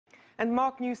And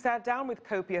Mark New sat down with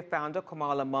Copia founder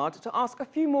Komal Ahmad to ask a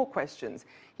few more questions.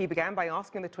 He began by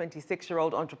asking the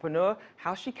 26-year-old entrepreneur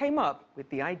how she came up with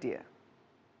the idea.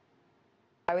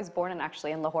 I was born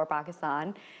actually in Lahore, Pakistan.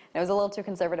 And it was a little too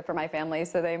conservative for my family,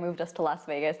 so they moved us to Las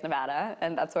Vegas, Nevada,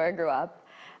 and that's where I grew up.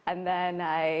 And then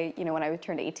when I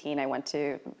turned 18, I went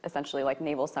to essentially like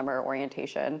naval summer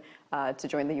orientation to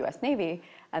join the U.S. Navy,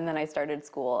 and then I started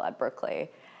school at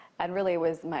Berkeley. And really, it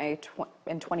was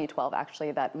in 2012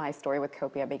 actually that my story with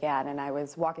Copia began. And I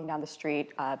was walking down the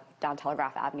street, down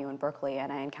Telegraph Avenue in Berkeley,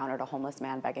 and I encountered a homeless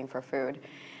man begging for food.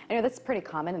 I know that's pretty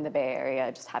common in the Bay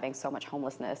Area, just having so much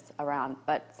homelessness around.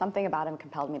 But something about him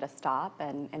compelled me to stop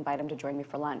and invite him to join me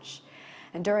for lunch.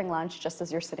 And during lunch, just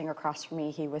as you're sitting across from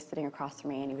me, he was sitting across from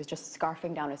me, and he was just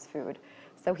scarfing down his food.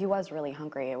 So he was really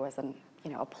hungry. It wasn't,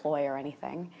 a ploy or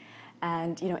anything.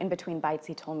 And, in between bites,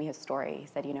 he told me his story. He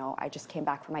said, I just came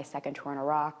back from my second tour in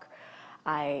Iraq.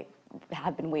 I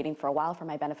have been waiting for a while for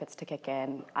my benefits to kick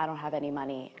in. I don't have any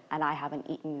money, and I haven't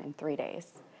eaten in 3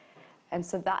 days. And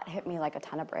so that hit me like a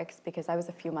ton of bricks, because I was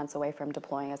a few months away from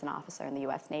deploying as an officer in the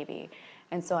U.S. Navy.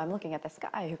 And so I'm looking at this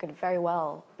guy who could very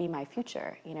well be my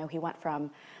future. He went from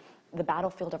the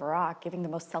battlefield of Iraq, giving the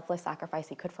most selfless sacrifice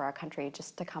he could for our country,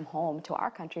 just to come home to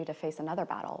our country to face another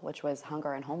battle, which was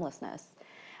hunger and homelessness.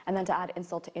 And then to add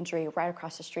insult to injury, right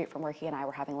across the street from where he and I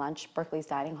were having lunch, Berkeley's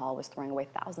dining hall was throwing away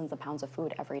thousands of pounds of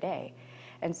food every day.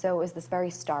 And so it was this very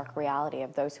stark reality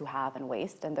of those who have and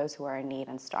waste, and those who are in need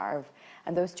and starve,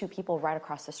 and those two people right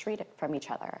across the street from each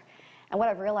other. And what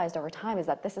I've realized over time is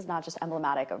that this is not just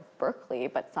emblematic of Berkeley,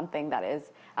 but something that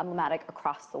is emblematic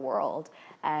across the world.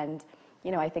 And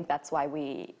I think that's why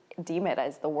we deem it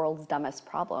as the world's dumbest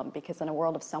problem, because in a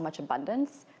world of so much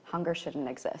abundance, hunger shouldn't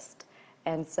exist.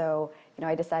 And so,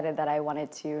 I decided that I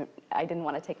didn't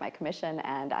want to take my commission,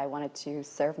 and I wanted to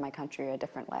serve my country a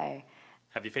different way.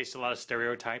 Have you faced a lot of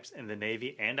stereotypes in the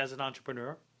Navy and as an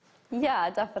entrepreneur? Yeah,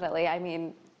 definitely. I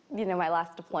mean, my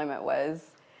last deployment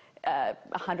was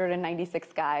 196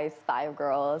 guys, 5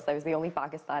 girls. I was the only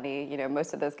Pakistani.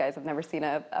 Most of those guys have never seen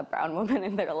a brown woman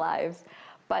in their lives.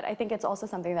 But I think it's also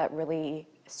something that really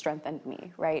strengthened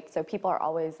me, right? So people are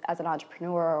always, as an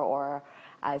entrepreneur or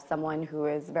as someone who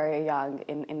is very young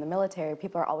in the military,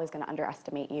 people are always going to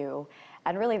underestimate you.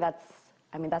 And really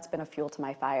that's been a fuel to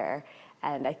my fire.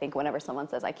 And I think whenever someone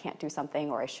says I can't do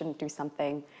something or I shouldn't do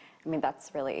something,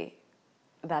 that's really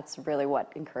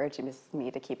what encourages me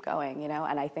to keep going,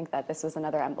 And I think that this was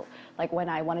another, like when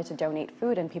I wanted to donate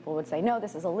food and people would say, no,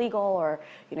 this is illegal, or,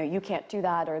 you can't do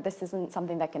that, or this isn't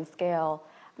something that can scale.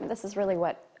 This is really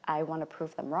what I want to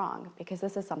prove them wrong, because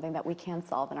this is something that we can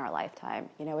solve in our lifetime.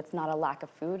 It's not a lack of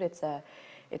food, it's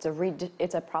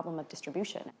a problem of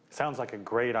distribution. Sounds like a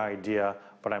great idea,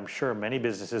 but I'm sure many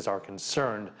businesses are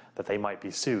concerned that they might be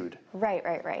sued. Right.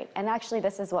 And actually,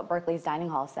 this is what Berkeley's dining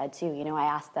hall said too. I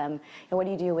asked them, what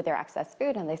do you do with your excess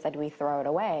food? And they said, we throw it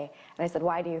away. And I said,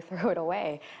 why do you throw it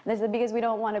away? And they said, because we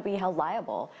don't want to be held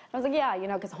liable. And I was like, yeah,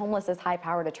 because homeless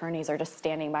high-powered attorneys are just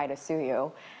standing by to sue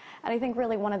you. And I think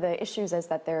really one of the issues is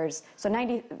that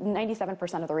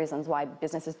 97% of the reasons why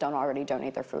businesses don't already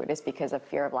donate their food is because of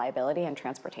fear of liability and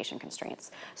transportation constraints.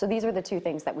 So these are the two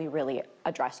things that we really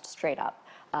addressed straight up,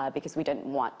 because we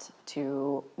wanted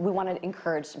to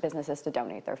encourage businesses to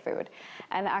donate their food.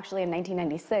 And actually in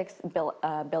 1996,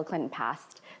 Bill Clinton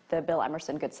passed the Bill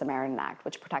Emerson Good Samaritan Act,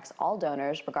 which protects all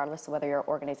donors, regardless of whether you're an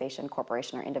organization,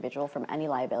 corporation, or individual, from any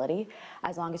liability,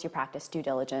 as long as you practice due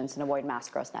diligence and avoid mass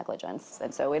gross negligence.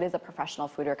 And so it is a professional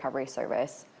food recovery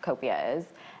service, Copia is,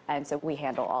 and so we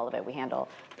handle all of it. We handle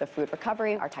the food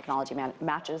recovery. Our technology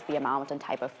matches the amount and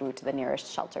type of food to the nearest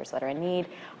shelters that are in need.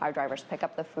 Our drivers pick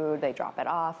up the food, they drop it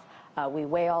off. We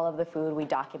weigh all of the food, we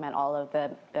document all of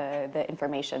the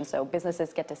information, so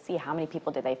businesses get to see how many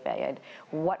people did they feed,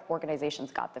 what organizations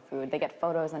got the food. They get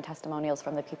photos and testimonials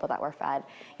from the people that were fed,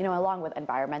 along with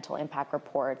environmental impact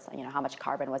reports, how much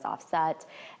carbon was offset,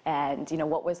 and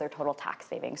what was their total tax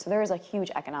savings. So there is a huge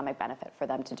economic benefit for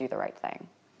them to do the right thing.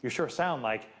 You sure sound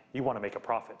like you want to make a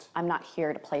profit. I'm not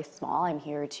here to play small. I'm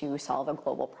here to solve a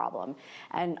global problem.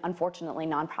 And unfortunately,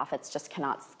 nonprofits just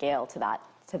cannot scale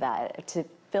to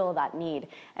fill that need.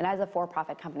 And as a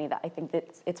for-profit company, I think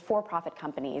that it's for-profit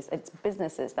companies, it's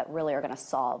businesses that really are going to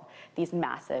solve these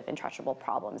massive, intractable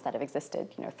problems that have existed,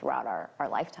 throughout our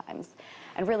lifetimes.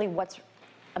 And really, what's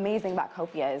amazing about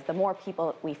Copia is the more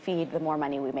people we feed, the more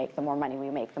money we make, the more money we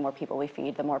make, the more people we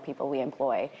feed, the more people we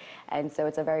employ. And so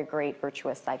it's a very great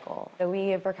virtuous cycle. So we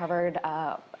have recovered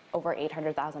over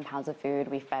 800,000 pounds of food.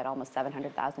 We fed almost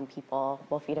 700,000 people.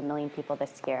 We'll feed 1 million people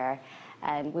this year.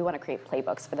 And we want to create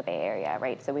playbooks for the Bay Area,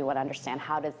 right? So we want to understand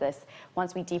how does this,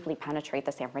 once we deeply penetrate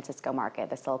the San Francisco market,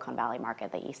 the Silicon Valley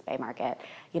market, the East Bay market,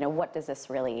 what does this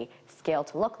really scale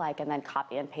to look like? And then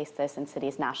copy and paste this in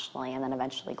cities nationally and then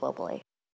eventually globally.